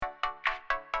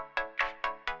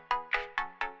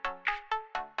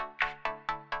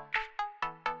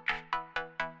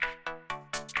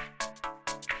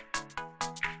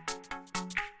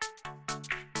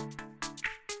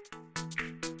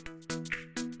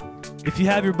If you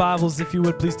have your Bibles, if you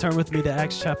would, please turn with me to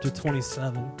Acts chapter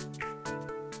 27.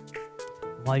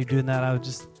 While you're doing that, I would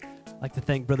just like to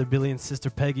thank Brother Billy and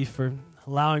Sister Peggy for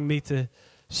allowing me to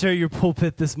share your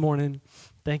pulpit this morning.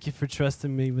 Thank you for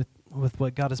trusting me with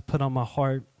what God has put on my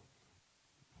heart.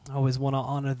 I always want to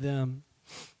honor them.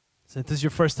 Since this is your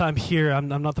first time here, I'm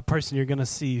not the person you're going to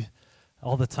see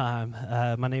all the time.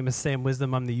 My name is Sam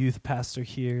Wisdom. I'm the youth pastor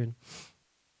here.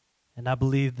 And I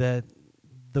believe that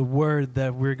the word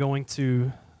that we're going to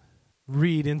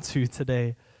read into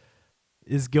today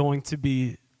is going to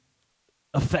be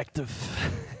effective.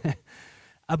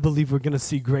 I believe we're going to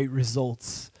see great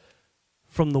results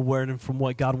from the word and from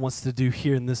what God wants to do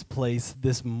here in this place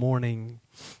this morning.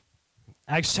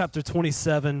 Acts chapter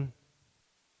 27.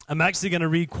 I'm actually going to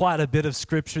read quite a bit of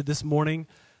scripture this morning,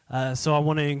 so I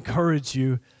want to encourage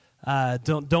you.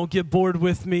 Don't get bored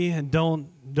with me, and don't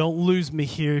lose me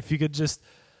here. If you could just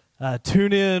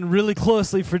tune in really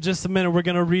closely for just a minute. We're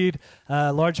going to read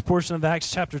a large portion of Acts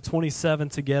chapter 27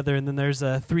 together, and then there's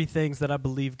three things that I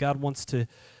believe God wants to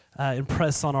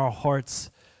impress on our hearts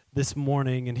this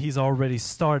morning, and He's already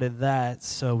started that,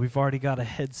 so we've already got a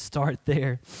head start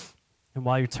there. And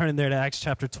while you're turning there to Acts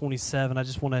chapter 27, I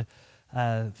just want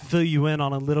to fill you in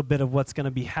on a little bit of what's going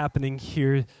to be happening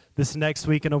here this next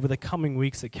week and over the coming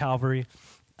weeks at Calvary.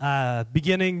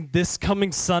 Beginning this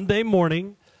coming Sunday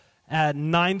morning at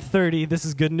 9:30, this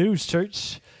is good news,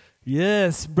 church.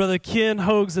 Yes, Brother Ken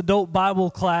Hoag's adult Bible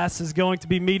class is going to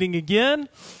be meeting again,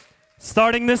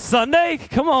 starting this Sunday.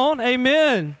 Come on,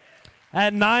 amen.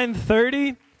 At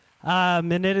 9:30,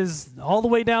 and it is all the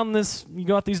way down this, you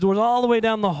go out these doors, all the way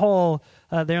down the hall,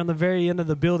 there on the very end of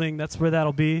the building. That's where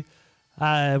that'll be.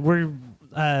 We're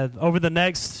over the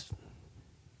next,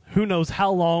 who knows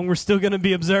how long, we're still going to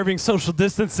be observing social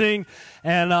distancing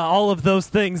and all of those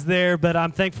things there, but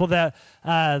I'm thankful that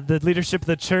the leadership of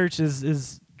the church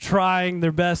is trying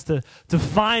their best to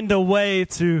find a way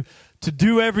to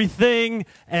do everything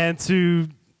and to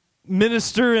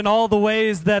minister in all the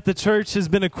ways that the church has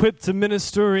been equipped to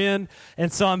minister in.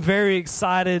 And so I'm very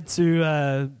excited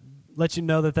to let you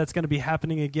know that that's going to be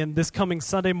happening again this coming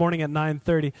Sunday morning at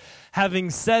 9:30.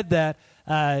 Having said that,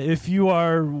 if you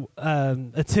are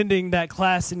attending that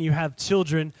class and you have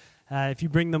children, if you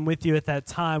bring them with you at that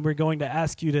time, we're going to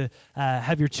ask you to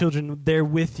have your children there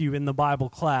with you in the Bible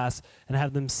class and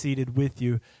have them seated with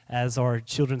you, as our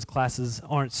children's classes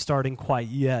aren't starting quite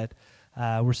yet.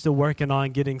 We're still working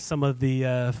on getting some of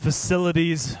the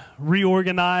facilities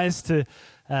reorganized to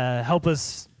help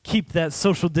us keep that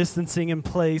social distancing in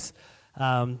place.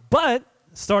 But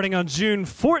starting on June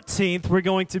 14th, we're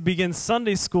going to begin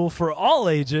Sunday school for all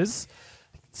ages.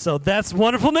 So that's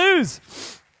wonderful news.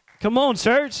 Come on,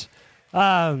 church.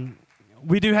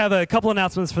 We do have a couple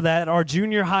announcements for that. Our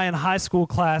junior high and high school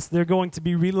class, they're going to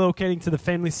be relocating to the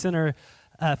Family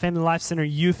Life Center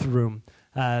youth room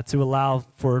to allow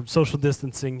for social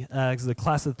distancing, because the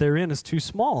class that they're in is too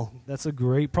small. That's a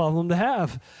great problem to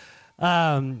have.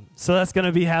 So that's going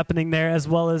to be happening there, as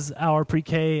well as our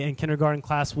pre-K and kindergarten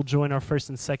class will join our first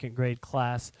and second grade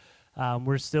class.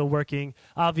 We're still working,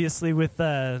 obviously, with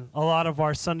a lot of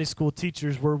our Sunday school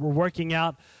teachers. We're working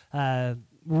out, we're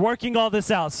working all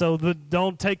this out, so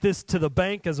don't take this to the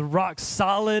bank as rock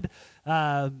solid,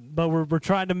 but we're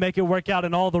trying to make it work out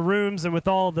in all the rooms and with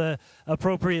all the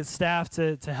appropriate staff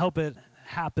to help it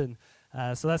happen.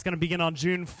 So that's going to begin on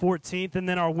June 14th, and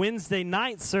then our Wednesday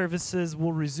night services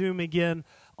will resume again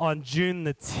on June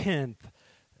the 10th.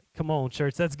 Come on,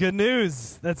 church. That's good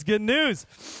news. That's good news.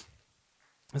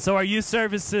 And so our youth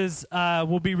services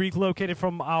will be relocated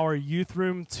from our youth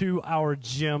room to our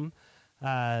gym,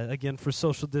 again, for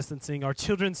social distancing. Our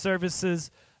children's services,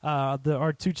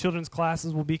 our two children's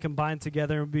classes will be combined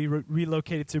together and be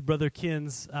relocated to Brother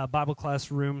Ken's Bible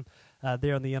class room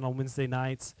there on the end on Wednesday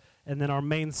nights. And then our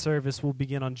main service will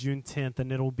begin on June 10th,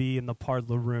 and it'll be in the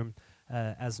parlor room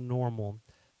as normal.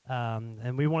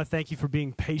 And we want to thank you for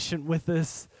being patient with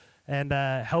us and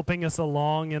helping us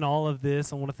along in all of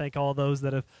this. I want to thank all those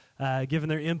that have given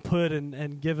their input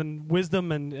and given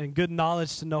wisdom and good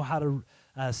knowledge to know how to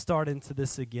start into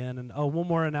this again. And one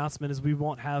more announcement is we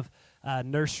won't have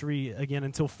nursery again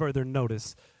until further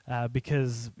notice,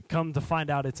 because come to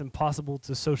find out, it's impossible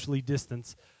to socially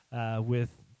distance with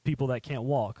people that can't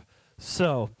walk.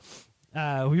 So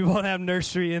we won't have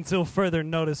nursery until further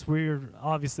notice. We're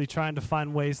obviously trying to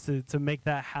find ways to make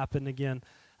that happen again.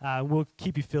 We'll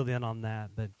keep you filled in on that.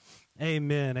 But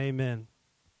amen, amen.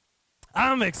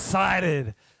 I'm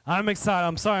excited. I'm sorry,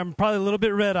 I'm probably a little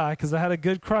bit red-eyed because I had a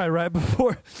good cry right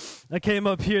before I came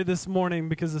up here this morning,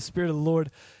 because the Spirit of the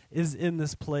Lord is in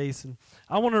this place. And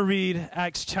I want to read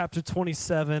Acts chapter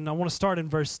 27. I want to start in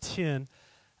verse 10.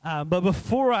 But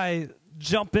before I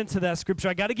jump into that scripture,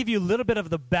 I got to give you a little bit of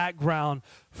the background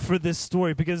for this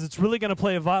story because it's really going to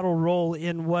play a vital role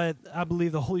in what I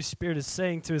believe the Holy Spirit is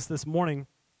saying to us this morning.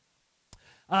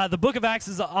 The book of Acts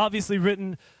is obviously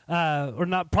written, or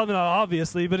not, probably not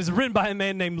obviously, but it's written by a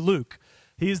man named Luke.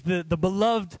 He's the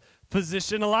beloved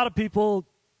physician. A lot of people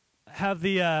have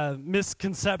the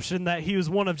misconception that he was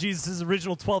one of Jesus'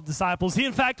 original 12 disciples. He,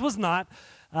 in fact, was not.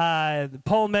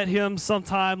 Paul met him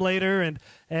sometime later,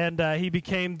 and he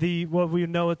became what we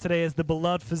know today as the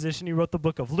beloved physician. He wrote the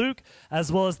book of Luke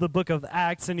as well as the book of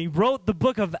Acts, and he wrote the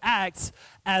book of Acts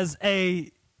as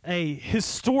a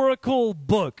historical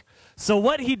book. So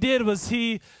what he did was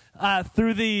he,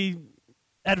 through the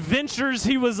adventures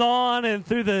he was on and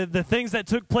through the things that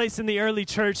took place in the early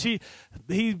church, he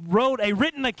wrote a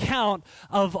written account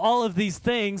of all of these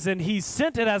things, and he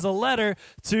sent it as a letter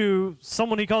to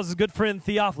someone he calls his good friend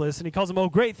Theophilus, and he calls him, "Oh,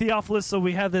 great Theophilus," so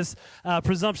we have this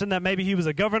presumption that maybe he was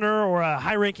a governor or a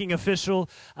high-ranking official.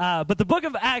 But the book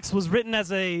of Acts was written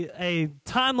as a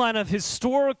timeline of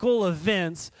historical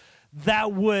events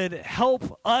that would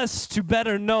help us to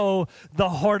better know the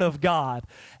heart of God.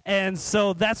 And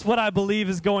so that's what I believe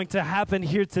is going to happen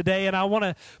here today. And I want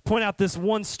to point out this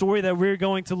one story that we're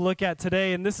going to look at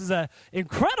today. And this is an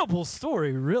incredible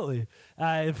story, really.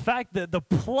 In fact, the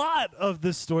plot of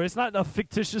this story, it's not a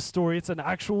fictitious story. It's an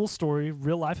actual story,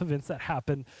 real-life events that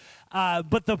happen.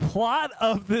 But the plot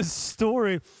of this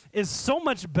story is so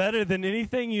much better than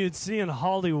anything you'd see in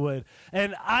Hollywood.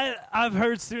 And I've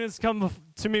heard students come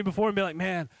to me before and be like,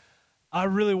 "Man, I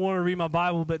really want to read my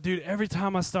Bible, but dude, every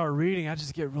time I start reading, I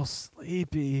just get real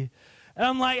sleepy." And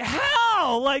I'm like,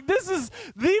 how? Like, this is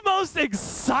the most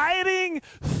exciting,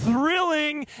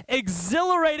 thrilling,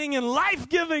 exhilarating, and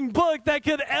life-giving book that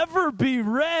could ever be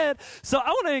read. So I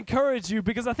want to encourage you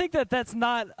because I think that that's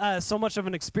not so much of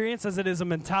an experience as it is a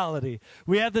mentality.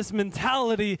 We have this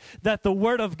mentality that the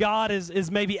Word of God is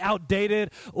maybe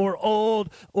outdated or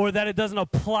old or that it doesn't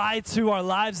apply to our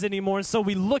lives anymore. And so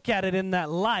we look at it in that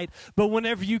light. But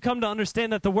whenever you come to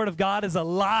understand that the Word of God is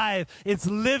alive, it's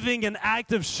living and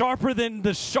active, sharper than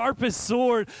the sharpest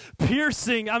sword,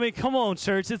 piercing. I mean, come on,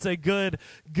 church. It's a good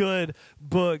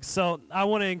book. So I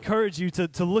want to encourage you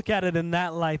to look at it in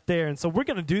that light there. And so we're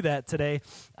going to do that today.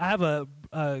 I have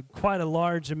quite a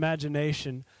large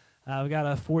imagination. I've got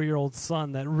a 4-year-old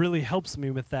son that really helps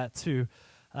me with that too.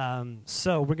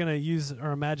 So we're going to use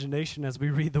our imagination as we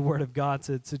read the Word of God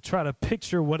to try to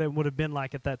picture what it would have been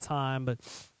like at that time. But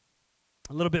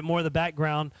a little bit more of the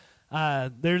background.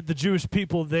 They're the Jewish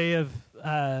people. They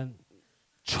have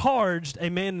charged a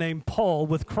man named Paul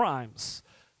with crimes.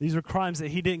 These are crimes that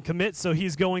he didn't commit, so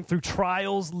he's going through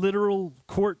trials, literal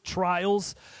court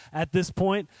trials at this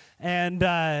point, and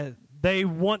they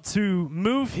want to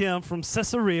move him from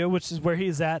Caesarea, which is where he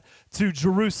is at, to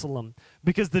Jerusalem,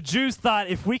 because the Jews thought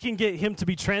if we can get him to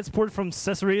be transported from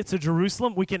Caesarea to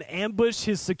Jerusalem, we can ambush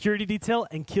his security detail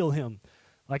and kill him.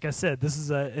 Like I said, this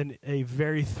is a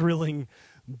very thrilling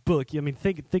book. I mean,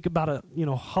 think about a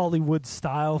Hollywood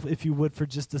style, if you would, for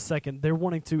just a second. They're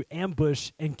wanting to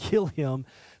ambush and kill him,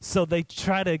 so they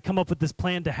try to come up with this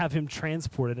plan to have him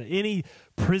transported. Any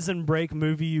Prison Break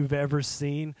movie you've ever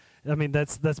seen, I mean,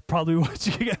 that's probably what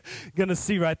you're going to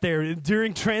see right there.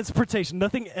 During transportation,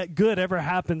 nothing good ever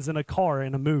happens in a car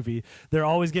in a movie. They're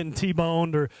always getting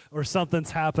T-boned or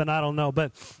something's happened. I don't know.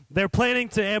 But they're planning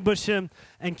to ambush him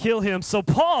and kill him. So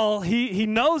Paul, he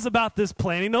knows about this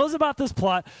plan. He knows about this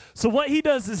plot. So what he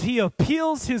does is he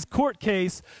appeals his court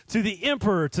case to the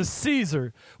emperor, to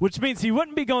Caesar, which means he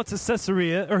wouldn't be going to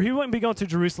Caesarea, or he wouldn't be going to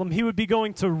Jerusalem. He would be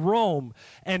going to Rome,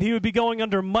 and he would be going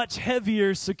under much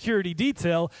heavier security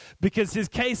detail, because his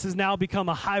case has now become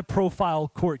a high-profile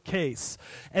court case.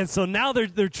 And so now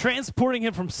they're transporting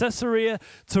him from Caesarea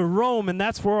to Rome, and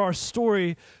that's where our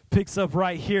story picks up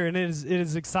right here, and it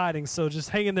is exciting. So just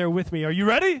hang in there with me. Are you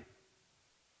ready?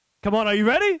 Come on, are you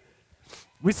ready?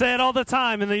 We say it all the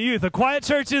time in the youth. A quiet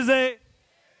church is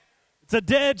it's a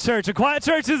dead church. A quiet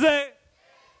church is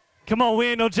come on, we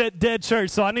ain't no dead church,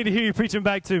 so I need to hear you preaching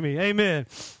back to me. Amen.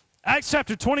 Acts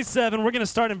chapter 27, we're going to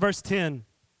start in verse 10.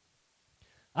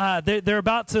 They're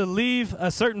about to leave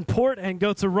a certain port and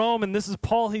go to Rome, and this is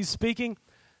Paul, he's speaking.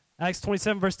 Acts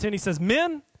 27, verse 10, he says,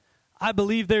 "Men, I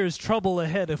believe there is trouble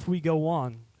ahead if we go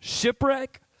on.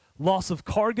 Shipwreck, loss of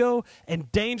cargo,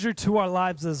 and danger to our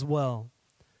lives as well.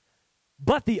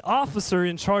 But the officer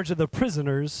in charge of the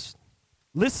prisoners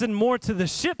listened more to the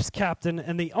ship's captain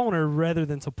and the owner rather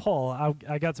than to Paul."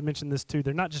 I got to mention this too.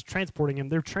 They're not just transporting him,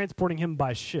 they're transporting him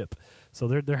by ship. So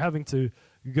they're having to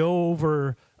go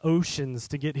over oceans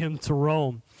to get him to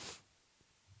Rome.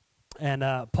 And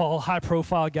Paul,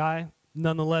 high-profile guy,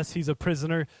 Nonetheless, he's a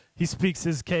prisoner. He speaks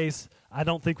his case. I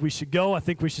don't think we should go. I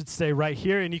think we should stay right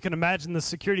here. And you can imagine the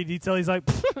security detail. He's like,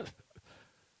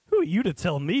 who are you to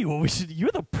tell me what we should?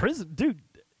 You're the prison dude.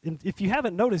 If you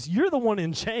haven't noticed, you're the one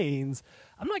in chains.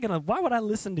 I'm not going to, why would I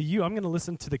listen to you? I'm going to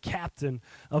listen to the captain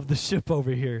of the ship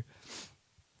over here.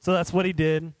 So that's what he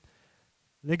did.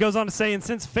 It goes on to say, and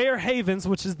since Fair Havens,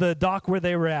 which is the dock where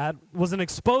they were at, was an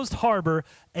exposed harbor,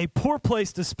 a poor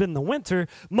place to spend the winter,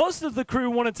 most of the crew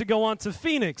wanted to go on to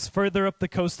Phoenix, further up the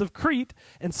coast of Crete,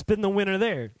 and spend the winter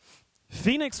there.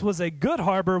 Phoenix was a good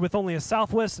harbor with only a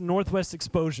southwest and northwest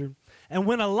exposure. And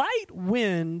when a light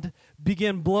wind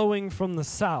began blowing from the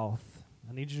south,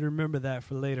 I need you to remember that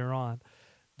for later on,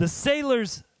 the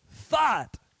sailors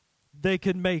thought they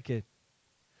could make it.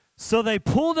 So they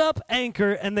pulled up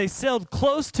anchor and they sailed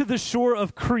close to the shore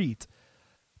of Crete.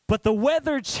 But the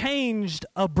weather changed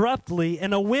abruptly,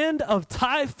 and a wind of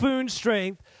typhoon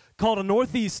strength called a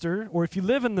northeaster, or if you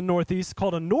live in the northeast,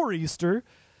 called a nor'easter,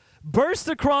 burst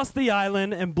across the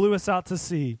island and blew us out to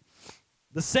sea.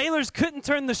 The sailors couldn't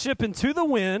turn the ship into the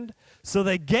wind, so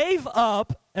they gave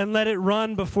up and let it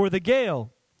run before the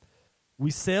gale. We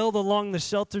sailed along the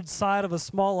sheltered side of a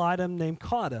small island named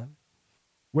Cauda,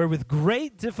 where with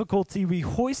great difficulty we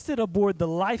hoisted aboard the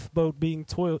lifeboat being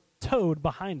towed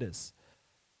behind us.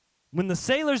 When the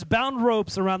sailors bound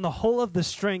ropes around the whole of the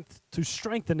strength to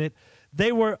strengthen it,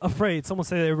 they were afraid. Someone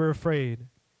say they were afraid.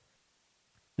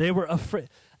 They were afraid.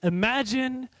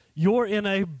 Imagine you're in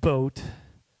a boat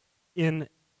in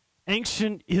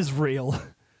ancient Israel,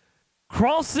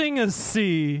 crossing a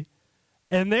sea,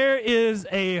 and there is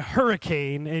a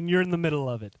hurricane, and you're in the middle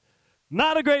of it.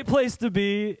 Not a great place to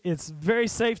be. It's very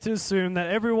safe to assume that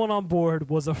everyone on board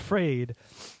was afraid. It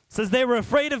says they were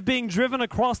afraid of being driven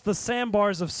across the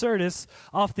sandbars of Syrtis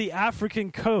off the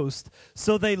African coast,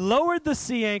 so they lowered the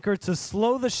sea anchor to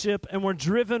slow the ship and were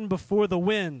driven before the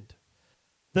wind.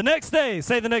 The next day,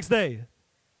 say the next day,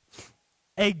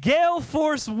 as gale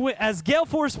force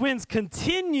winds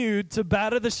continued to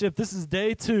batter the ship, this is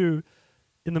day 2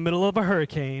 in the middle of a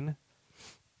hurricane,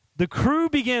 the crew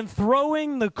began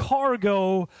throwing the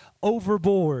cargo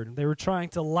overboard. They were trying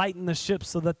to lighten the ship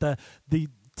so that the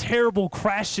terrible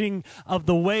crashing of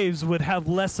the waves would have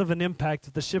less of an impact.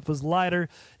 If the ship was lighter,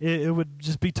 it would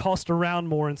just be tossed around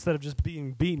more instead of just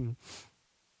being beaten.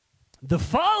 The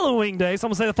following day,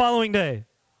 someone say the following day.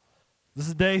 This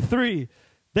is day 3.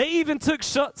 They even took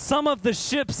some of the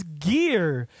ship's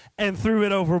gear and threw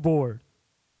it overboard.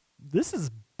 This is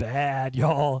bad,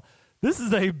 y'all. This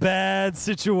is a bad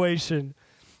situation.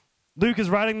 Luke is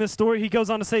writing this story. He goes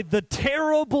on to say, the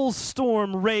terrible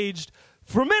storm raged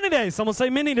for many days. Someone say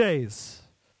many days.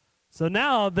 So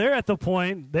now they're at the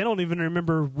point, they don't even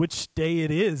remember which day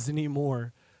it is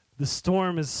anymore. The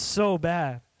storm is so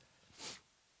bad.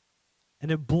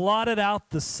 And it blotted out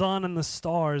the sun and the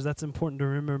stars. That's important to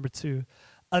remember too.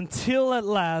 Until at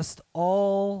last,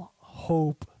 all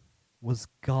hope was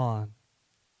gone.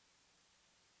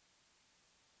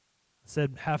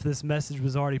 Said half this message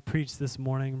was already preached this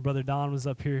morning. Brother Don was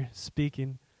up here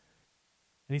speaking.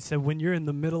 And he said, when you're in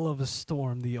the middle of a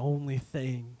storm, the only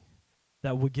thing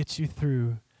that will get you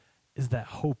through is that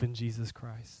hope in Jesus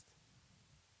Christ.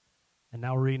 And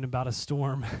now we're reading about a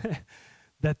storm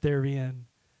that they're in,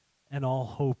 and all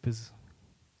hope is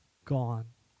gone.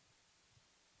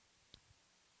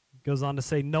 It goes on to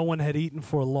say, no one had eaten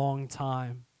for a long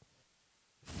time.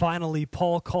 Finally,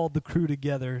 Paul called the crew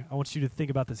together. I want you to think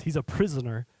about this. He's a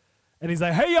prisoner. And he's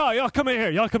like, hey, y'all come in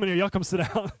here. Y'all come in here. Y'all come sit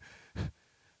down.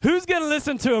 Who's going to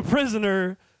listen to a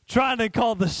prisoner trying to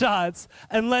call the shots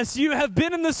unless you have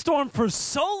been in the storm for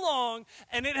so long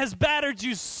and it has battered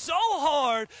you so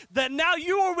hard that now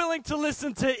you are willing to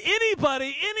listen to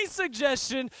anybody, any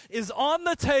suggestion is on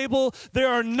the table. There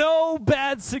are no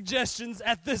bad suggestions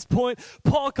at this point.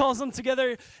 Paul calls them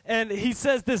together and he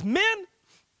says this, men,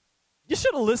 you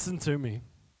should have listened to me.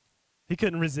 He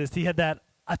couldn't resist. He had that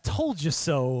I told you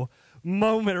so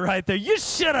moment right there. You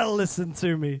should have listened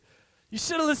to me. You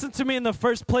should have listened to me in the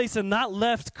first place and not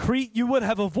left Crete. You would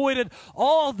have avoided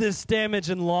all this damage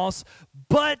and loss.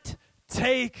 But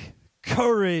take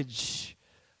courage.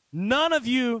 None of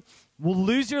you will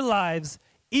lose your lives,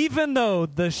 even though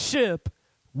the ship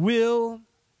will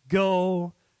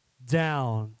go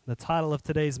down. The title of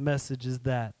today's message is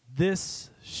that this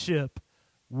ship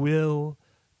will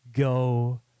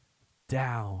go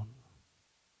down.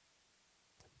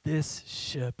 This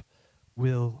ship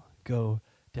will go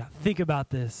down. Think about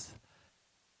this.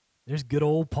 There's good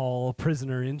old Paul, a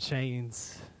prisoner in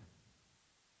chains.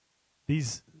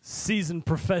 These seasoned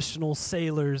professional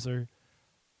sailors are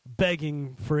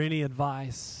begging for any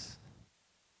advice.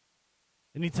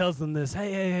 And he tells them this,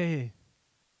 hey,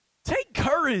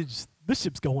 courage. This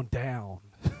ship's going down.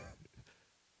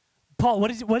 Paul, what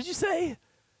did you say?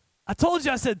 I told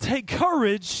you, I said, take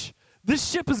courage. This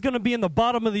ship is going to be in the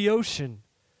bottom of the ocean.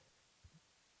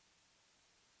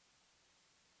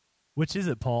 Which is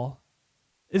it, Paul?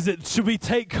 Should we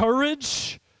take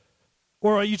courage?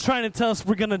 Or are you trying to tell us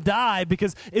we're going to die?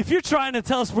 Because if you're trying to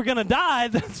tell us we're going to die,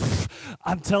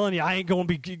 I'm telling you, I ain't going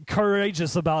to be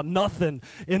courageous about nothing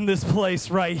in this place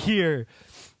right here.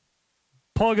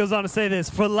 Paul goes on to say this,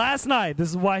 for last night, this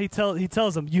is why he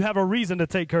tells them, you have a reason to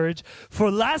take courage. For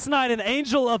last night, an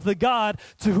angel of the God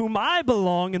to whom I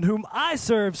belong and whom I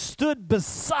serve stood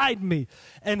beside me.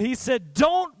 And he said,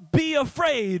 don't be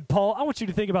afraid, Paul. I want you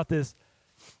to think about this.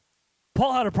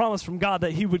 Paul had a promise from God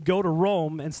that he would go to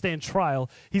Rome and stand trial.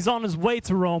 He's on his way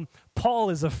to Rome. Paul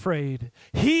is afraid.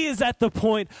 He is at the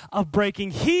point of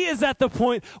breaking. He is at the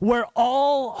point where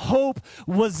all hope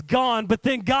was gone. But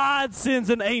then God sends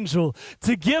an angel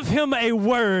to give him a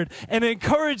word, an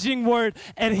encouraging word.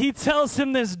 And he tells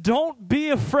him this, don't be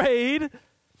afraid,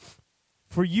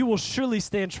 for you will surely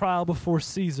stand trial before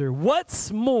Caesar. What's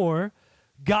more,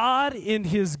 God in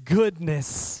his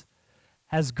goodness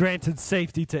has granted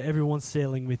safety to everyone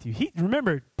sailing with you.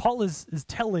 Remember, Paul is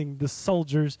telling the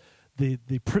soldiers,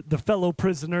 the fellow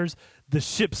prisoners, the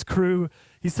ship's crew,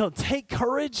 he's telling, take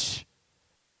courage.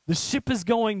 The ship is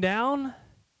going down,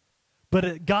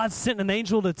 but God sent an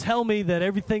angel to tell me that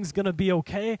everything's going to be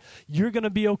okay. You're going to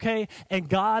be okay. And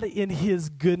God in his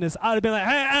goodness, I'd have been like,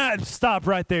 hey, stop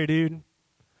right there, dude.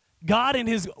 God in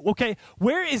his, okay,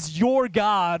 where is your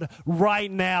God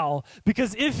right now?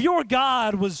 Because if your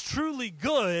God was truly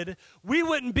good, we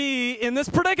wouldn't be in this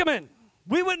predicament.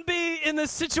 We wouldn't be in this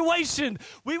situation.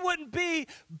 We wouldn't be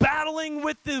battling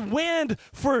with the wind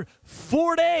for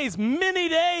 4 days, many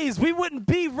days. We wouldn't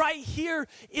be right here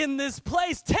in this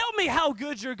place. Tell me how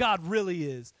good your God really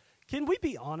is. Can we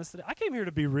be honest today? I came here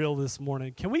to be real this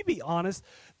morning. Can we be honest?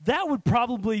 That would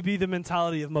probably be the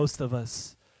mentality of most of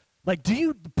us. Like,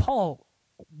 Paul,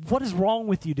 what is wrong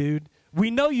with you, dude?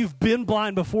 We know you've been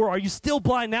blind before. Are you still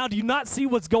blind now? Do you not see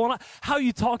what's going on? How are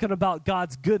you talking about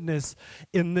God's goodness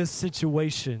in this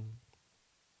situation?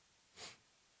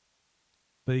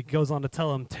 But he goes on to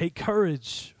tell him, take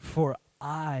courage, for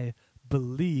I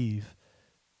believe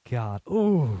God.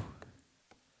 Ooh.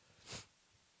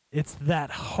 It's that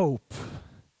hope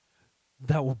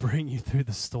that will bring you through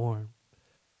the storm.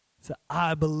 So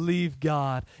I believe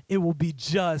God. It will be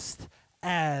just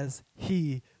as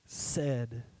he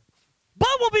said. But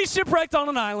we'll be shipwrecked on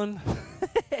an island.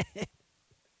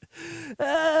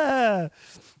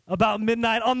 About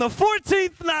midnight on the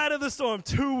 14th night of the storm,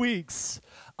 2 weeks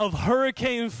of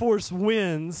hurricane-force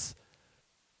winds,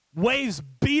 waves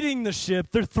beating the ship.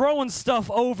 They're throwing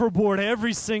stuff overboard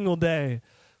every single day.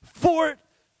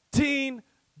 14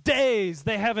 days.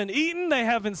 They haven't eaten. They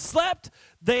haven't slept.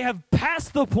 They have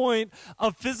passed the point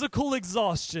of physical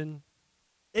exhaustion.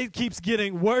 It keeps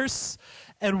getting worse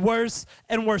and worse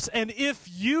and worse. And if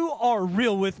you are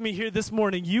real with me here this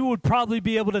morning, you would probably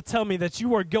be able to tell me that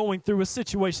you are going through a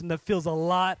situation that feels a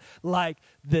lot like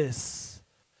this.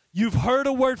 You've heard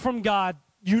a word from God.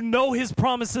 You know his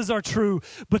promises are true,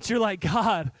 but you're like,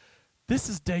 God, this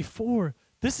is day 4.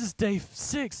 This is day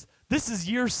 6. This is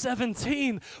year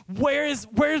 17. Where's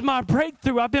my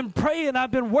breakthrough? I've been praying.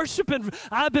 I've been worshiping.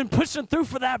 I've been pushing through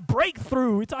for that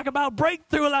breakthrough. We talk about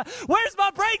breakthrough. Where's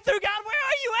my breakthrough, God? Where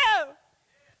are you at?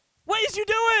 What is you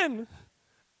doing?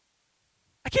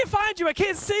 I can't find you. I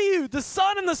can't see you. The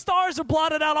sun and the stars are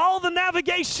blotted out. All the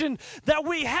navigation that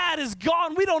we had is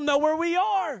gone. We don't know where we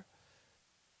are.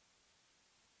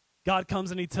 God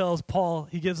comes and he tells Paul,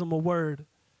 he gives him a word.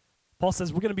 Paul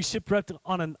says, we're going to be shipwrecked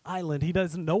on an island. He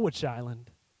doesn't know which island.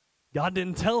 God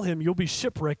didn't tell him, you'll be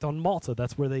shipwrecked on Malta.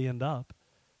 That's where they end up.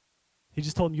 He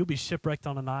just told him, you'll be shipwrecked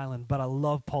on an island. But I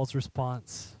love Paul's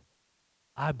response.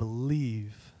 I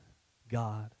believe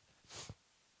God.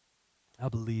 I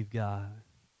believe God.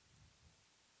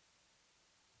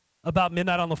 About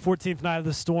midnight on the 14th night of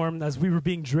the storm, as we were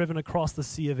being driven across the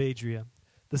Sea of Adria,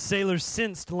 the sailors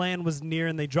sensed land was near,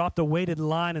 and they dropped a weighted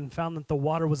line and found that the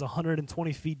water was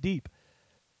 120 feet deep.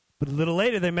 But a little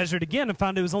later, they measured again and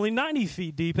found it was only 90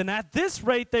 feet deep. And at this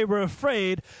rate, they were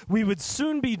afraid we would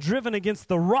soon be driven against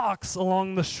the rocks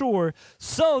along the shore.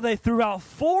 So they threw out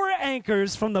 4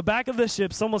 anchors from the back of the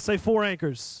ship. Someone say 4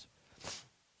 anchors.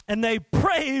 And they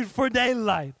prayed for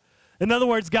daylight. In other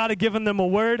words, God had given them a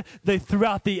word. They threw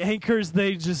out the anchors.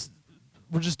 They just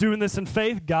were just doing this in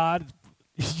faith. God,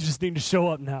 you just need to show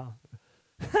up now.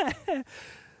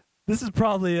 This is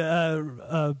probably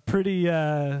a pretty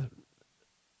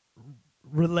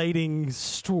relating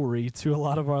story to a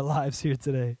lot of our lives here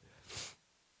today.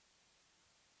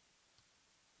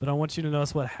 But I want you to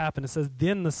notice what happened. It says,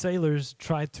 then the sailors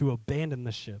tried to abandon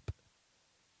the ship.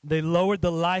 They lowered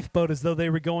the lifeboat as though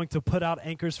they were going to put out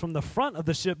anchors from the front of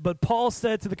the ship. But Paul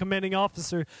said to the commanding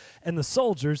officer and the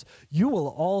soldiers, you will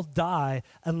all die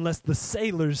unless the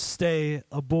sailors stay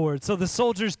aboard. So the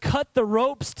soldiers cut the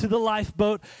ropes to the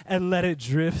lifeboat and let it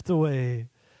drift away.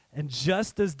 And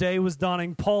just as day was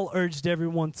dawning, Paul urged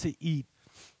everyone to eat.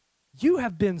 You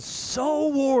have been so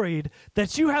worried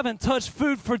that you haven't touched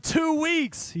food for 2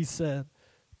 weeks, he said.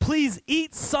 Please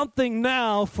eat something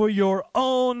now for your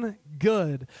own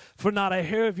good, for not a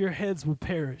hair of your heads will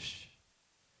perish.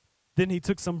 Then he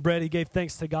took some bread, he gave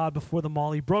thanks to God before them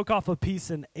all. He broke off a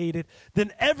piece and ate it.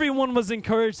 Then everyone was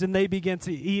encouraged and they began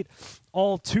to eat,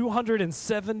 all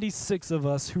 276 of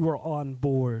us who were on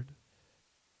board.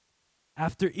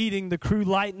 After eating, the crew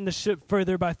lightened the ship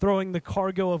further by throwing the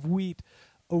cargo of wheat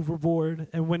overboard.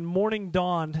 And when morning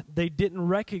dawned, they didn't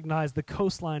recognize the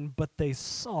coastline, but they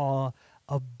saw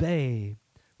a bay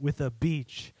with a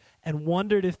beach and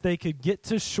wondered if they could get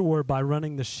to shore by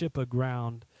running the ship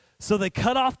aground. So they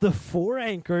cut off the 4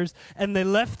 anchors and they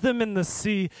left them in the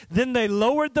sea. Then they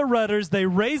lowered the rudders, they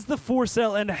raised the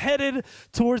foresail and headed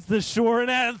towards the shore.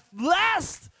 And at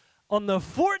last, on the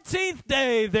 14th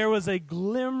day, there was a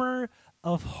glimmer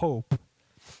of hope.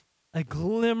 A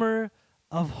glimmer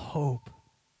of hope.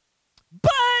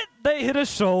 But they hit a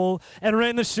shoal and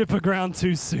ran the ship aground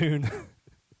too soon.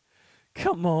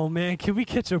 Come on, man. Can we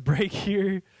catch a break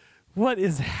here? What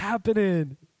is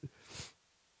happening?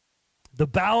 The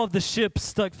bow of the ship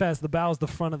stuck fast. The bow is the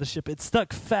front of the ship. It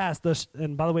stuck fast.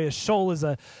 And by the way, a shoal is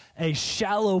a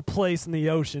shallow place in the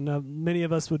ocean. Many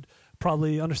of us would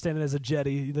probably understand it as a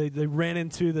jetty. They ran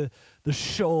into the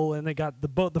shoal and they got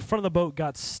the front of the boat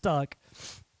got stuck.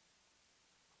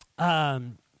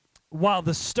 While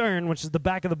the stern, which is the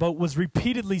back of the boat, was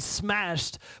repeatedly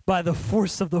smashed by the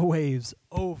force of the waves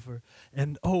over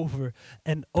and over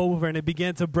and over, and it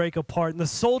began to break apart. And the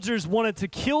soldiers wanted to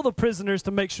kill the prisoners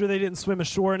to make sure they didn't swim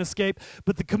ashore and escape,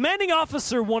 but the commanding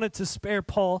officer wanted to spare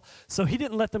Paul, so he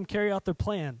didn't let them carry out their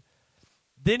plan.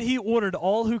 Then he ordered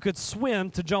all who could swim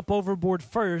to jump overboard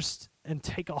first and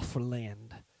take off for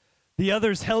land. The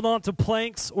others held on to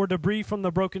planks or debris from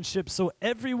the broken ship, so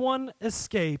everyone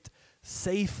escaped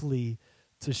safely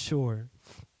to shore.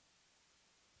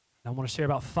 I want to share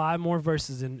about 5 more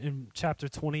verses in chapter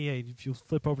 28. If you'll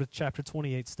flip over to chapter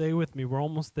 28, stay with me. We're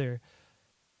almost there.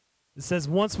 It says,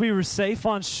 once we were safe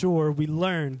on shore, we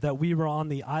learned that we were on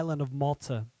the island of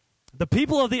Malta. The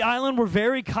people of the island were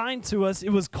very kind to us. It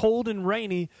was cold and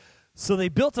rainy, so they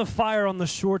built a fire on the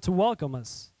shore to welcome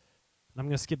us. I'm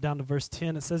going to skip down to verse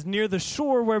 10. It says, near the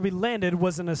shore where we landed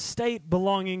was an estate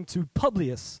belonging to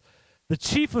Publius, the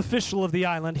chief official of the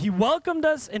island. He welcomed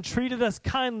us and treated us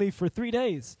kindly for 3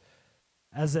 days.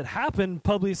 As it happened,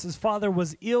 Publius's father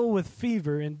was ill with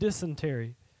fever and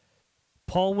dysentery.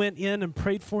 Paul went in and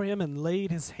prayed for him and laid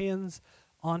his hands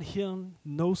on him.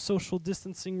 No social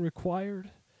distancing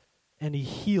required, and he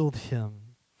healed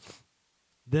him.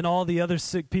 Then all the other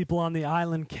sick people on the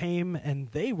island came and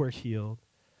they were healed.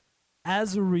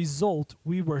 As a result,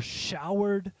 we were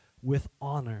showered with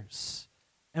honors.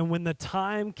 And when the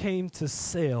time came to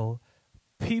sail,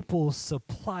 people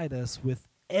supplied us with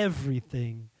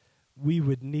everything we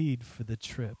would need for the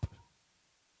trip.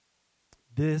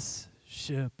 This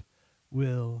ship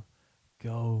will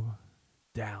go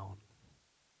down.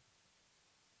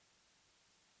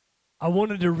 I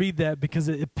wanted to read that because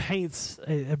it paints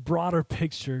a broader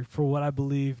picture for what I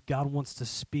believe God wants to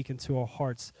speak into our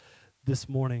hearts this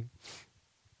morning.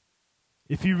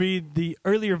 If you read the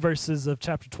earlier verses of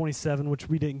chapter 27, which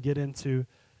we didn't get into,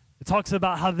 it talks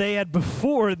about how they had,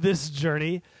 before this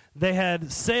journey, they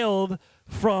had sailed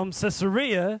from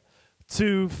Caesarea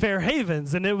to Fair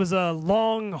Havens, and it was a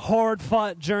long,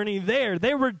 hard-fought journey there.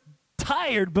 They were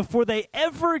tired before they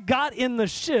ever got in the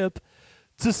ship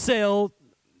to sail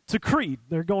to Crete.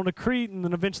 They're going to Crete and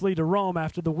then eventually to Rome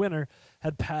after the winter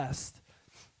had passed.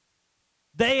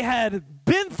 They had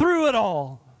been through it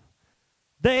all.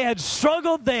 They had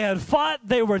struggled, they had fought,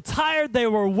 they were tired, they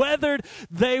were weathered,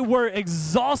 they were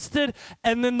exhausted,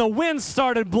 and then the wind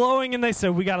started blowing and they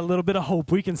said, we got a little bit of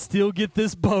hope. We can still get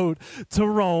this boat to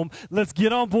Rome. Let's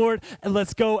get on board and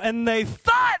let's go. And they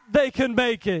thought they could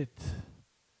make it.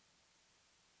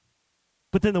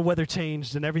 But then the weather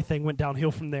changed and everything went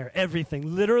downhill from there.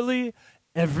 Everything, literally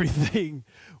everything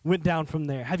went down from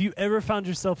there. Have you ever found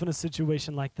yourself in a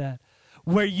situation like that?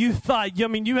 Where you thought,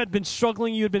 you had been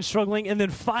struggling, and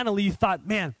then finally you thought,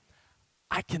 man,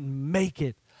 I can make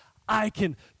it. I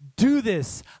can do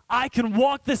this. I can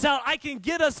walk this out. I can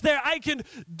get us there. I can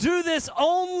do this,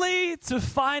 only to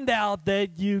find out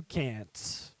that you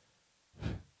can't.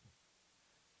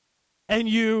 and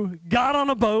you got on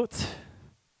a boat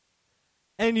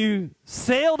and you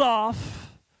sailed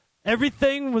off.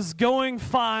 Everything was going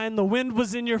fine. The wind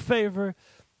was in your favor.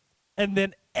 And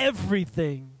then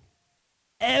everything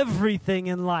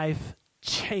in life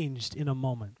changed in a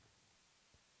moment.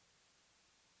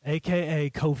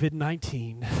 AKA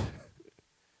COVID-19.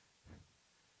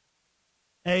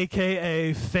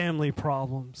 AKA family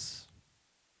problems.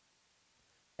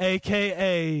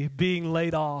 AKA being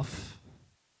laid off.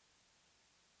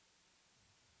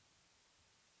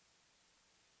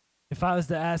 If I was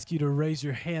to ask you to raise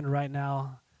your hand right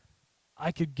now,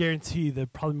 I could guarantee you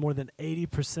that probably more than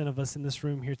 80% of us in this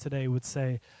room here today would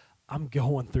say, I'm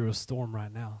going through a storm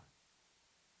right now.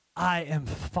 I am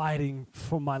fighting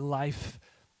for my life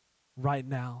right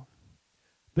now.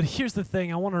 But here's the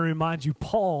thing, I want to remind you,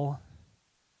 Paul,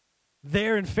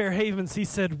 there in Fair Havens, he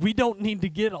said, we don't need to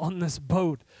get on this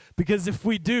boat because if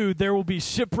we do, there will be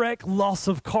shipwreck, loss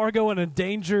of cargo, and a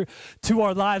danger to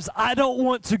our lives. I don't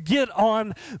want to get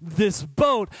on this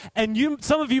boat. And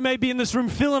some of you may be in this room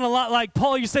feeling a lot like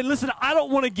Paul. You say, listen, I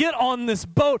don't want to get on this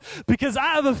boat because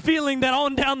I have a feeling that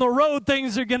on down the road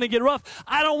things are going to get rough.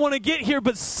 I don't want to get here.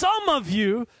 But some of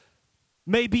you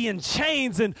may be in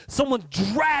chains and someone's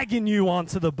dragging you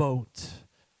onto the boat.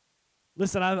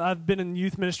 Listen, I've been in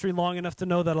youth ministry long enough to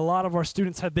know that a lot of our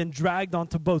students have been dragged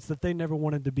onto boats that they never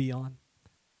wanted to be on,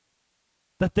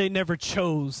 that they never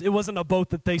chose. It wasn't a boat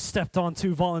that they stepped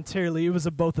onto voluntarily. It was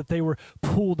a boat that they were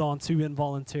pulled onto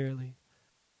involuntarily.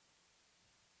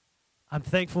 I'm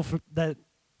thankful for that.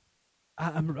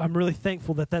 I'm really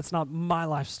thankful that that's not my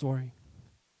life story.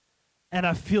 And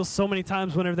I feel so many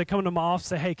times whenever they come into my office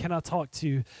and say, hey, can I talk to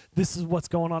you? This is what's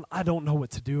going on. I don't know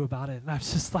what to do about it. And I'm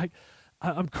just like,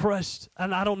 I'm crushed,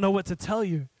 and I don't know what to tell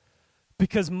you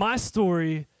because my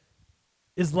story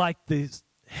is like the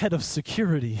head of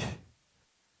security.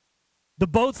 The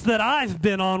boats that I've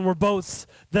been on were boats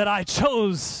that I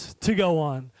chose to go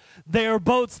on. They are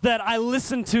boats that I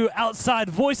listened to outside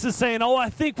voices saying, oh, I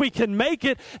think we can make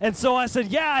it. And so I said,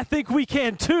 yeah, I think we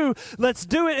can too. Let's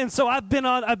do it. And so I've been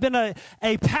a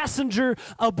passenger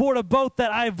aboard a boat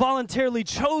that I voluntarily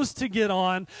chose to get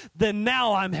on. Then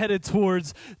now I'm headed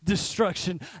towards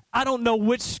destruction. I don't know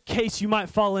which case you might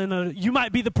fall in. You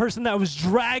might be the person that was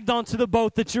dragged onto the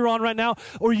boat that you're on right now,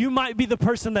 or you might be the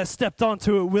person that stepped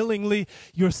onto it willingly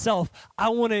yourself. I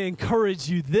want to encourage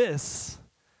you this.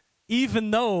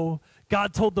 Even though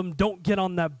God told them, don't get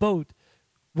on that boat,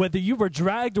 whether you were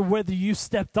dragged or whether you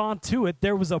stepped onto it,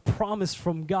 there was a promise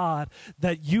from God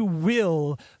that you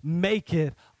will make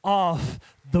it off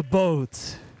the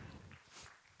boat.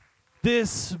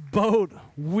 This boat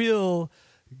will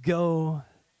go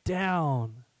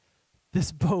down.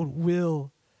 This boat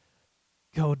will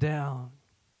go down.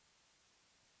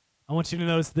 I want you to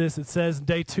notice this. It says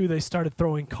day 2, they started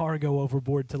throwing cargo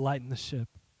overboard to lighten the ship.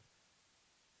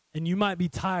 And you might be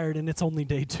tired and it's only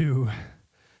day 2.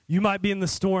 You might be in the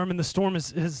storm and the storm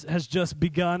has just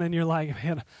begun and you're like,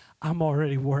 man, I'm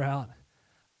already wore out.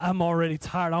 I'm already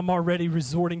tired. I'm already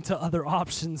resorting to other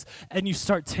options. And you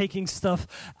start taking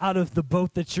stuff out of the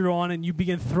boat that you're on and you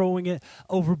begin throwing it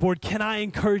overboard. Can I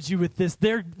encourage you with this?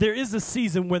 There is a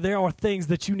season where there are things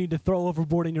that you need to throw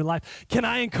overboard in your life. Can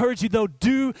I encourage you, though,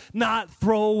 do not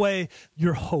throw away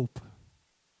your hope.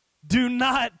 Do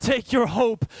not take your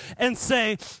hope and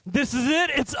say, this is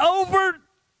it, it's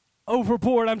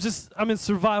overboard. I'm in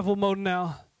survival mode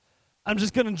now. I'm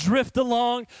just going to drift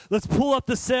along. Let's pull up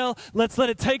the sail. Let's let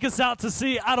it take us out to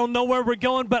sea. I don't know where we're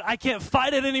going, but I can't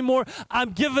fight it anymore.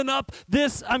 I'm giving up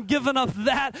this. I'm giving up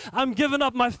that. I'm giving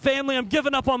up my family. I'm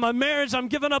giving up on my marriage. I'm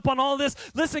giving up on all this.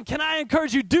 Listen, can I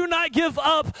encourage you? Do not give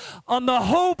up on the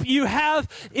hope you have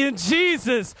in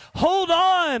Jesus. Hold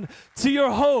on to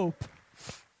your hope.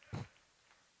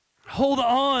 Hold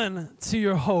on to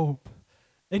your hope.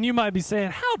 And you might be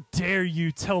saying, how dare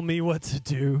you tell me what to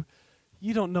do?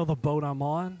 You don't know the boat I'm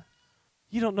on.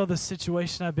 You don't know the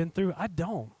situation I've been through. I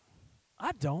don't.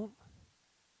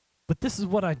 But this is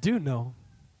what I do know.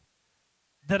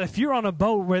 That if you're on a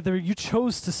boat, whether you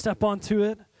chose to step onto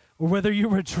it or whether you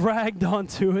were dragged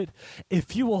onto it,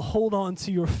 if you will hold on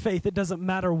to your faith, it doesn't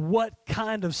matter what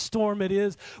kind of storm it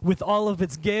is, with all of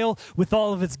its gale, with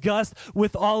all of its gust,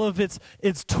 with all of its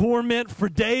torment for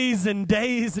days and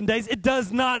days and days. It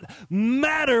does not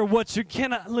matter what you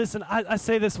cannot. Listen, I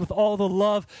say this with all the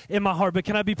love in my heart, but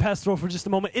can I be pastoral for just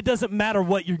a moment? It doesn't matter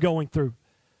what you're going through.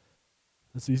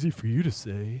 That's easy for you to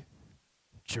say,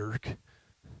 jerk.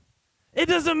 It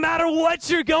doesn't matter what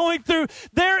you're going through.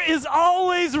 There is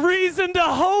always reason to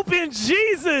hope in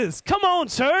Jesus. Come on,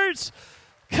 church.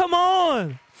 Come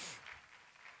on.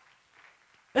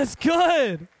 It's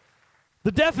good.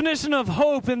 The definition of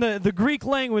hope in the Greek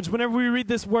language, whenever we read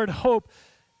this word hope,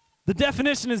 the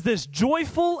definition is this: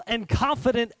 joyful and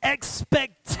confident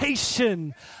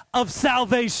expectation of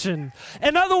salvation.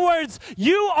 In other words,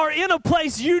 you are in a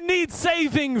place you need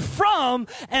saving from,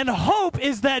 and hope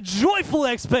is that joyful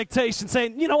expectation,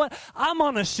 saying, you know what, I'm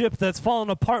on a ship that's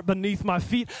falling apart beneath my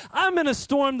feet. I'm in a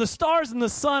storm. The stars and the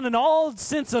sun and all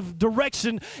sense of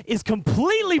direction is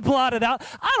completely blotted out.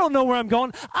 I don't know where I'm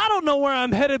going. I don't know where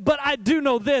I'm headed, but I do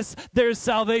know this: there's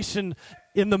salvation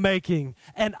in the making,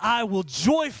 and I will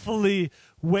joyfully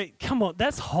wait. Come on,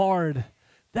 that's hard.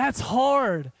 That's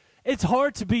hard. It's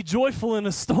hard to be joyful in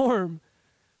a storm.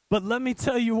 But let me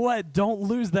tell you what, don't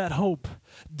lose that hope.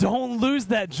 Don't lose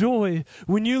that joy.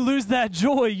 When you lose that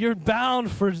joy, you're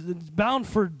bound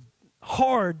for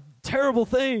hard, terrible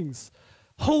things.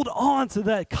 Hold on to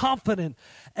that confident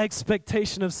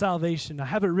expectation of salvation. I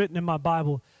have it written in my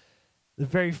Bible, the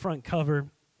very front cover.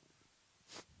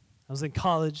 I was in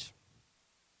college,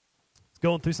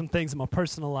 going through some things in my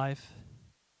personal life,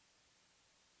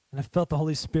 and I felt the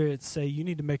Holy Spirit say, you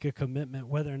need to make a commitment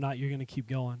whether or not you're going to keep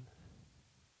going.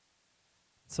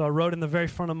 So I wrote in the very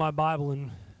front of my Bible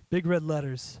in big red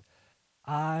letters,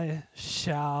 I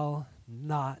shall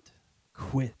not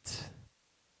quit.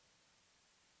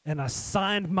 And I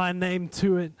signed my name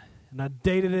to it, and I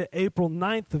dated it April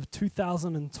 9th of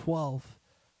 2012.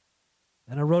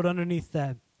 And I wrote underneath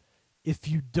that, if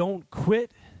you don't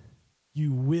quit,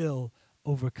 you will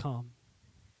overcome.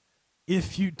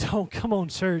 If you don't, come on,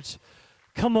 church,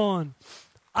 come on.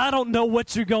 I don't know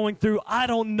what you're going through. I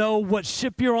don't know what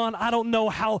ship you're on. I don't know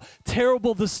how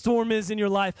terrible the storm is in your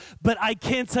life, but I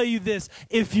can tell you this: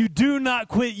 if you do not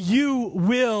quit, you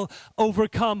will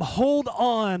overcome. Hold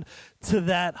on to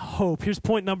that hope. Here's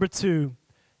point number 2.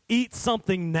 Eat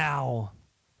something now.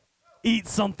 Eat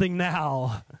something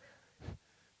now.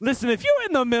 Listen, if you're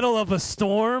in the middle of a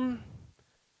storm,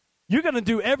 you're going to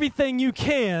do everything you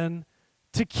can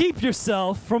to keep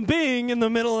yourself from being in the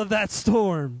middle of that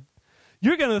storm.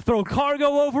 You're going to throw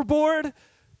cargo overboard.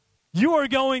 You are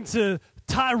going to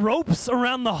tie ropes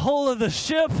around the hull of the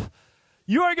ship.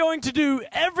 You are going to do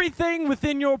everything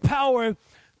within your power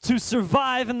to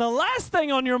survive. And the last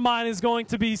thing on your mind is going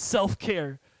to be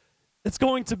self-care. It's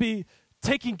going to be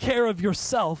taking care of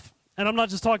yourself. And I'm not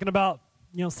just talking about,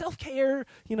 self-care,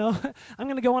 I'm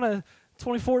going to go on a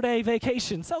 24-day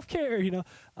vacation, self-care,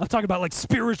 I'm talking about like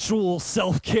spiritual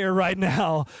self-care right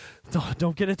now.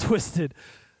 Don't get it twisted.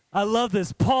 I love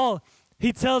this. Paul,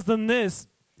 he tells them this.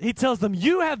 He tells them,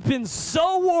 you have been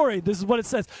so worried. This is what it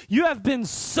says. You have been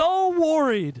so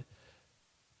worried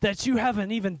that you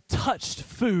haven't even touched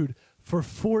food for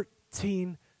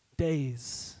 14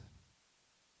 days.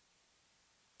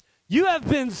 You have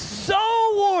been so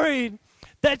worried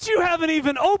that you haven't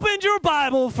even opened your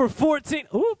Bible for 14.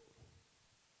 Ooh.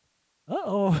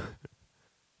 Uh-oh.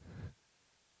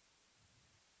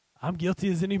 I'm guilty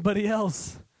as anybody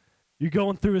else. You're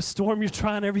going through a storm. You're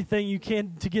trying everything you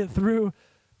can to get through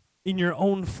in your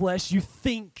own flesh. You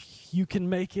think you can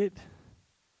make it.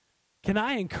 Can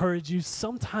I encourage you?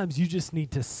 Sometimes you just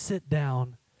need to sit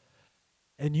down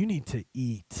and you need to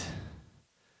eat.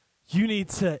 You need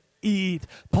to eat.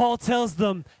 Paul tells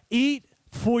them, eat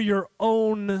for your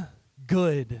own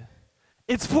good.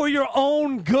 It's for your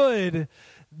own good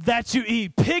that you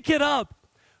eat. Pick it up.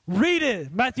 Read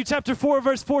it. Matthew chapter 4,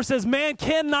 verse 4 says, man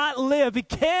cannot live.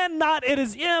 It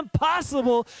is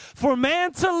impossible for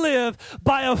man to live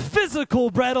by a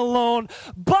physical bread alone,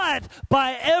 but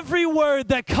by every word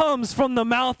that comes from the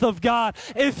mouth of God.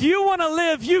 If you want to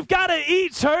live, you've got to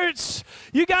eat, church.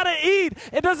 You got to eat.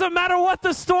 It doesn't matter what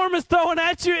the storm is throwing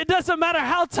at you. It doesn't matter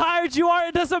how tired you are.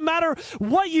 It doesn't matter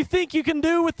what you think you can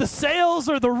do with the sails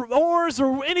or the oars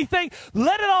or anything.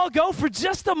 Let it all go for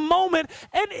just a moment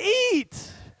and eat.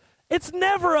 It's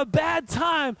never a bad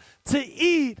time to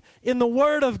eat in the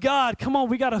Word of God. Come on,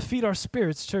 we got to feed our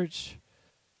spirits, church.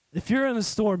 If you're in a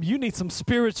storm, you need some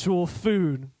spiritual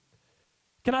food.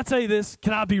 Can I tell you this?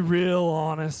 Can I be real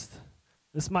honest?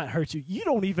 This might hurt you. You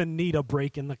don't even need a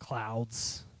break in the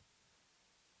clouds.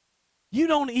 You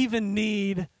don't even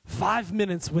need 5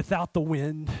 minutes without the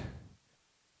wind.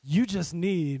 You just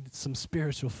need some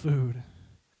spiritual food.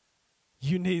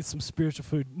 You need some spiritual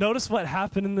food. Notice what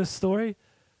happened in this story.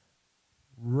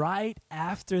 Right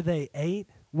after they ate,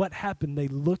 what happened? They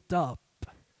looked up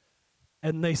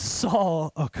and they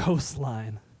saw a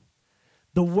coastline.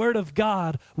 The Word of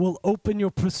God will open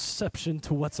your perception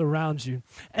to what's around you.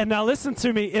 And now listen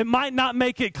to me. It might not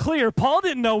make it clear. Paul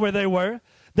didn't know where they were.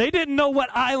 They didn't know what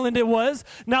island it was.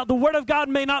 Now, the Word of God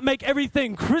may not make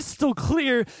everything crystal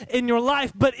clear in your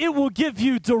life, but it will give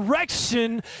you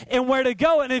direction in where to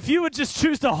go. And if you would just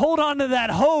choose to hold on to that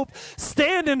hope,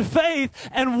 stand in faith,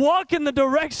 and walk in the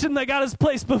direction that God has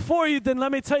placed before you, then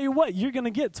let me tell you what, you're going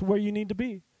to get to where you need to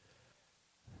be.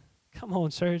 Come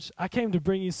on, church. I came to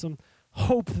bring you some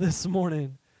hope this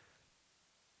morning.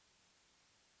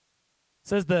 It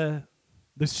says the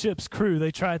ship's crew, they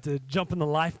tried to jump in the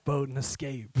lifeboat and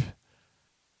escape.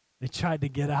 They tried to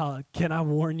get out. Can I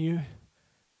warn you?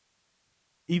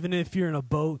 Even if you're in a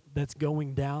boat that's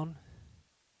going down,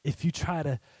 if you try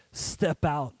to step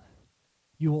out,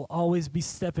 you will always be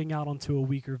stepping out onto a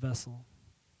weaker vessel.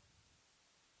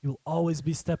 You'll always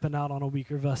be stepping out on a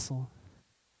weaker vessel.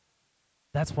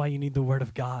 That's why you need the Word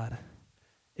of God.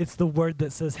 It's the Word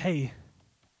that says, hey,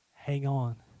 hang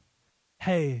on.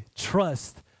 Hey,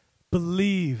 trust,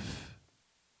 believe,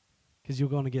 because you're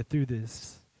going to get through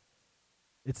this.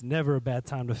 It's never a bad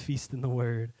time to feast in the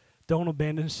Word. Don't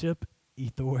abandon ship,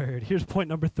 eat the Word. Here's point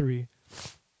number 3.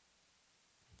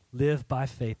 Live by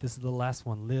faith. This is the last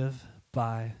one. Live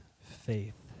by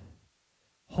faith.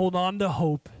 Hold on to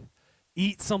hope.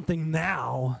 Eat something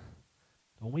now.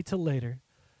 Don't wait till later.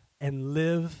 And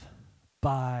live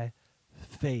by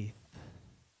faith.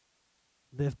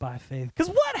 Live by faith. Because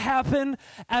what happened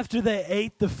after they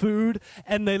ate the food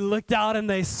and they looked out and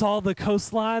they saw the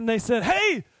coastline? They said,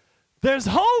 hey, there's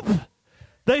hope.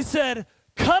 They said,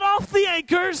 cut off the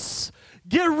anchors.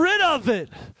 Get rid of it.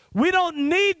 We don't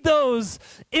need those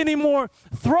anymore.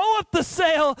 Throw up the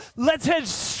sail. Let's head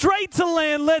straight to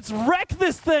land. Let's wreck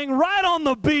this thing right on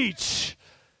the beach.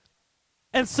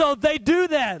 And so they do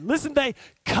that. Listen, they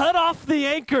cut off the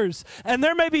anchors. And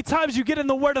there may be times you get in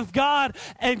the Word of God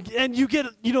and you get,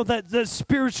 that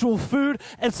spiritual food.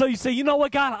 And so you say, you know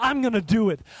what, God, I'm going to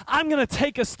do it. I'm going to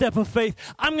take a step of faith.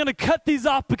 I'm going to cut these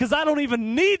off because I don't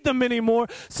even need them anymore.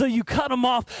 So you cut them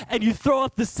off and you throw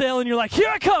up the sail and you're like, here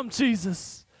I come,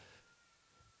 Jesus.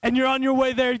 And you're on your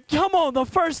way there. Come on, the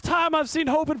first time I've seen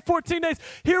hope in 14 days.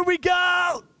 Here we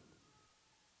go.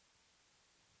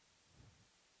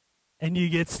 And you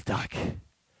get stuck.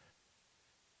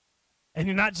 And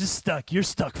you're not just stuck, you're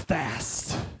stuck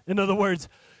fast. In other words,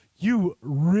 you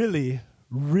really,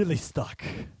 really stuck.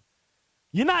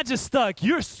 You're not just stuck,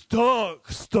 you're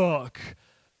stuck.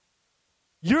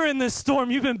 You're in this storm,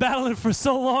 you've been battling for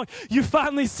so long, you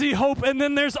finally see hope, and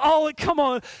then there's come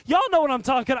on, y'all know what I'm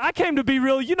talking. I came to be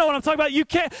real, you know what I'm talking about, you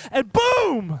can't, and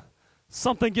boom,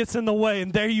 something gets in the way,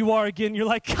 and there you are again. You're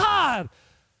like, God,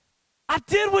 I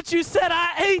did what you said.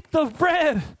 I ate the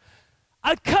bread.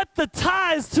 I cut the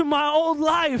ties to my old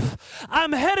life.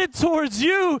 I'm headed towards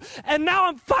you, and now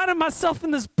I'm finding myself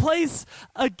in this place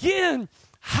again.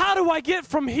 How do I get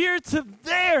from here to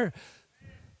there?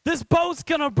 This boat's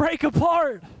going to break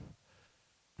apart.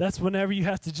 That's whenever you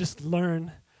have to just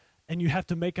learn, and you have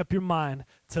to make up your mind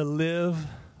to live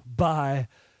by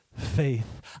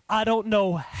faith. I don't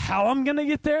know how I'm going to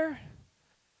get there.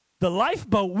 The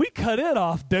lifeboat, we cut it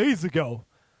off days ago.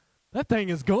 That thing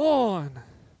is gone.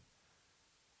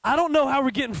 I don't know how we're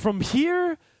getting from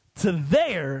here to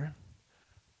there,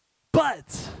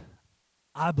 but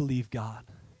I believe God.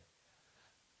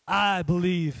 I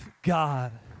believe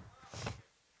God.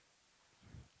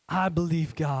 I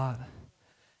believe God.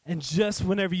 And just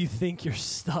whenever you think you're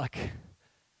stuck,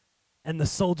 and the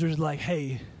soldier's like,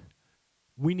 hey,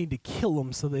 we need to kill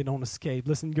them so they don't escape.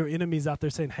 Listen, your enemy's out there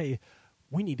saying, hey,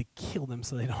 we need to kill them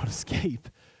so they don't escape.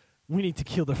 We need to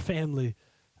kill their family.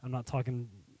 I'm not talking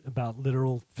about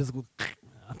literal, physical.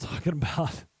 I'm talking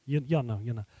about, y'all know.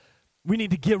 We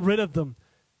need to get rid of them.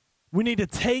 We need to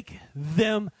take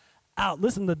them out.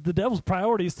 Listen, the devil's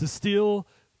priority is to steal.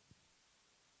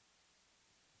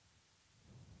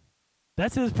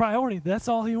 That's his priority. That's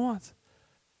all he wants.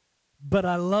 But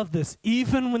I love this.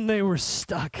 Even when they were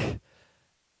stuck,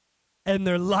 and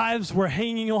their lives were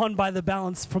hanging on by the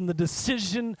balance from the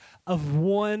decision of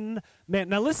one man.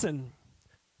 Now listen,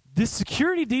 this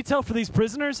security detail for these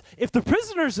prisoners, if the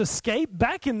prisoners escape,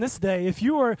 back in this day, if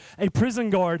you were a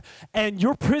prison guard and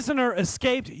your prisoner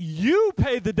escaped, you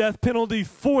paid the death penalty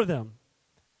for them.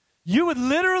 You would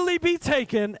literally be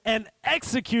taken and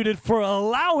executed for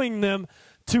allowing them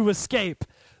to escape.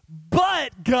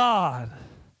 But God,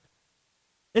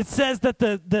 it says that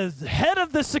the head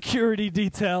of the security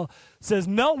detail says,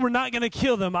 no, we're not going to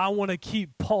kill them. I want to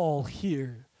keep Paul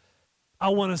here. I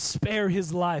want to spare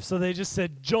his life. So they just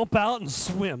said, jump out and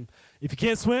swim. If you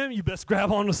can't swim, you best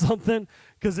grab onto something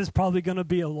because it's probably going to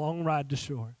be a long ride to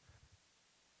shore.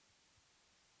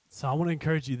 So I want to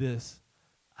encourage you this.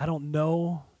 I don't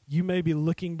know. You may be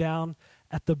looking down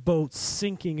at the boat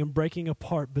sinking and breaking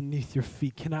apart beneath your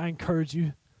feet, can I encourage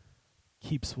you?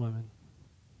 Keep swimming.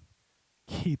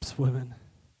 Keep swimming.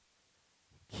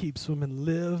 Keep swimming.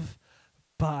 Live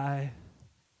by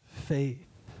faith.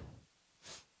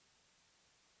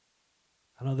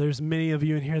 I know there's many of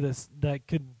you in here that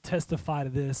could testify to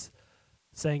this,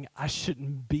 saying, I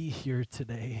shouldn't be here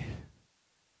today,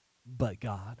 but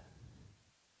God.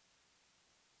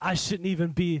 I shouldn't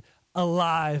even be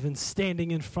alive and standing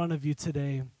in front of you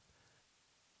today,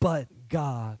 but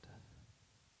God.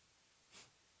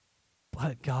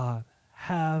 But God.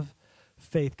 Have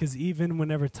faith, because even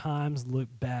whenever times look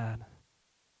bad,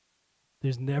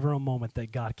 there's never a moment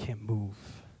that God can't move.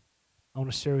 I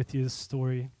want to share with you this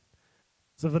story.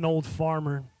 It's of an old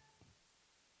farmer.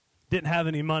 Didn't have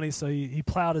any money, so he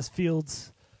plowed his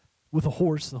fields with a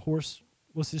horse. The horse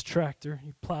was his tractor.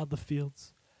 He plowed the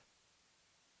fields.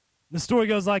 The story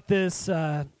goes like this.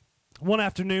 One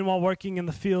afternoon while working in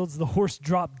the fields, the horse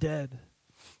dropped dead.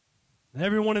 And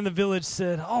everyone in the village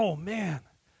said, "Oh, man,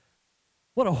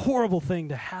 what a horrible thing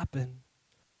to happen."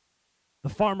 The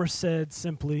farmer said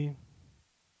simply,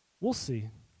 "We'll see."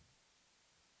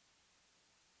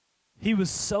 He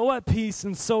was so at peace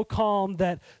and so calm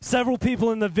that several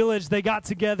people in the village, they got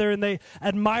together and they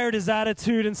admired his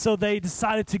attitude, and so they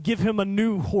decided to give him a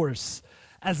new horse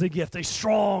as a gift, a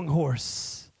strong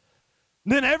horse.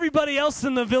 Then everybody else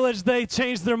in the village, they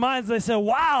changed their minds. They said,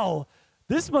 "Wow,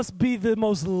 this must be the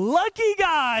most lucky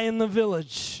guy in the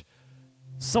village.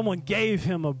 Someone gave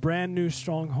him a brand new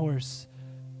strong horse."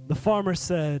 The farmer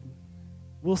said,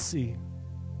 "We'll see."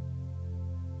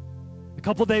 A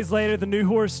couple days later, the new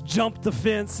horse jumped the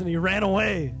fence and he ran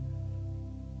away.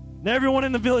 And everyone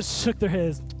in the village shook their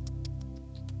heads.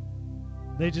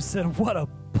 They just said, "What a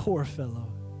poor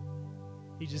fellow.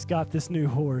 He just got this new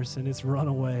horse and it's run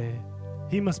away.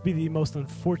 He must be the most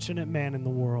unfortunate man in the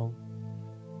world."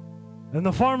 And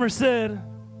the farmer said,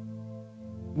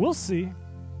 "We'll see."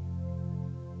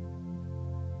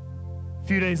 A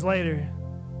few days later,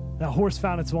 that horse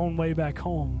found its own way back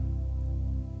home.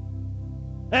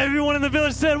 Everyone in the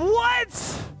village said,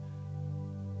 "What?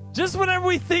 Just whenever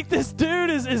we think this dude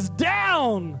is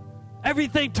down,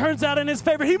 everything turns out in his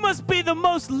favor. He must be the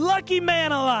most lucky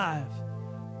man alive."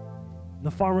 And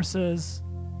the farmer says,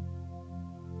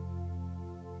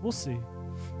 "We'll see."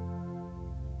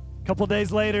 A couple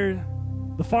days later,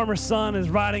 the farmer's son is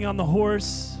riding on the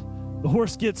horse. The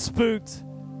horse gets spooked.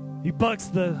 He bucks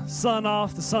the son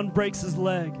off. The son breaks his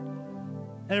leg.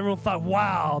 Everyone thought,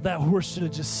 "Wow, that horse should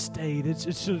have just stayed. It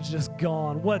should have just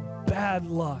gone. What bad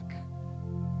luck.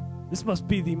 This must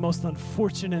be the most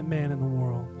unfortunate man in the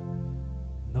world."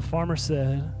 And the farmer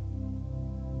said,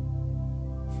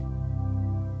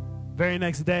 very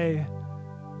next day,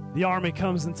 the army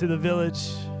comes into the village,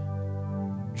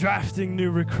 drafting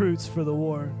new recruits for the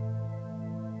war.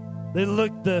 They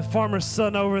looked the farmer's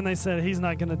son over and they said, "He's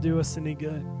not going to do us any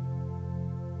good."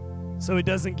 So he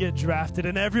doesn't get drafted.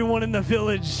 And everyone in the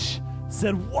village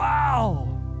said, "Wow,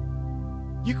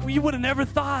 you would have never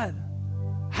thought.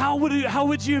 How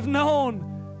would you have known?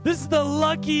 This is the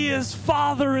luckiest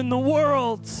father in the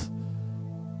world."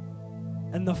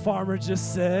 And the farmer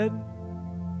just said,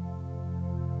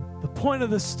 "The point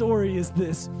of the story is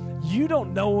this: you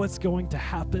don't know what's going to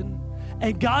happen.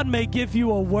 And God may give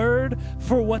you a word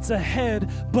for what's ahead,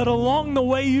 but along the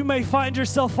way you may find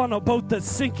yourself on a boat that's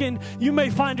sinking. You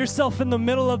may find yourself in the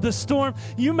middle of the storm.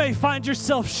 You may find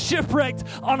yourself shipwrecked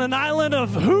on an island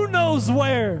of who knows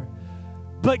where.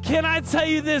 But can I tell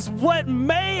you this? What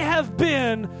may have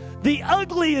been the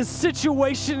ugliest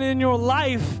situation in your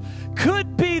life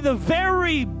could be the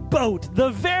very boat, the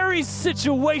very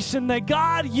situation that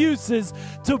God uses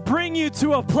to bring you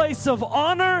to a place of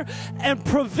honor and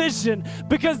provision.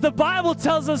 Because the Bible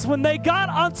tells us when they got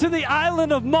onto the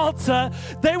island of Malta,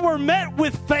 they were met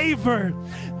with favor.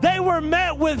 They were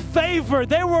met with favor.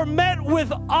 They were met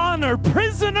with honor,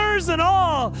 prisoners and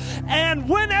all. And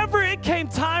whenever it came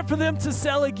time for them to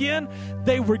sail again,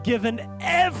 they were given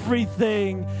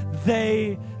everything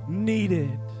they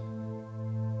needed.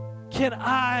 Can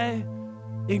I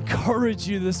encourage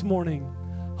you this morning?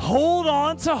 Hold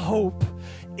on to hope.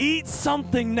 Eat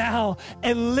something now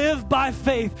and live by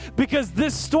faith, because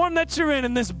this storm that you're in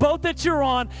and this boat that you're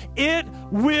on, it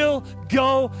will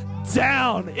go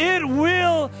down. It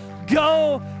will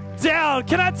go down.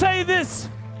 Can I tell you this?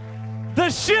 The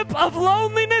ship of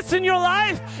loneliness in your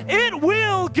life, it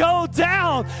will go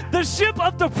down. The ship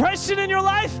of depression in your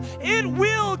life, it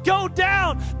will go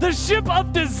down. The ship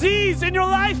of disease in your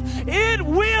life, it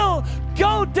will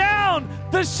go down.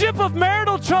 The ship of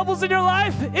marital troubles in your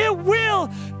life, it will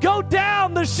go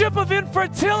down. The ship of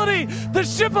infertility, the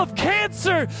ship of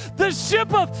cancer, the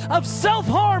ship of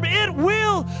self-harm, it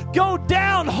will go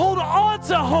down. Hold on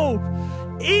to hope.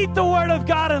 Eat the word of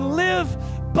God and live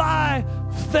by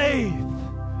faith.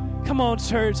 Come on,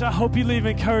 church. I hope you leave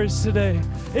encouraged today.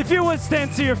 If you would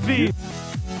stand to your feet.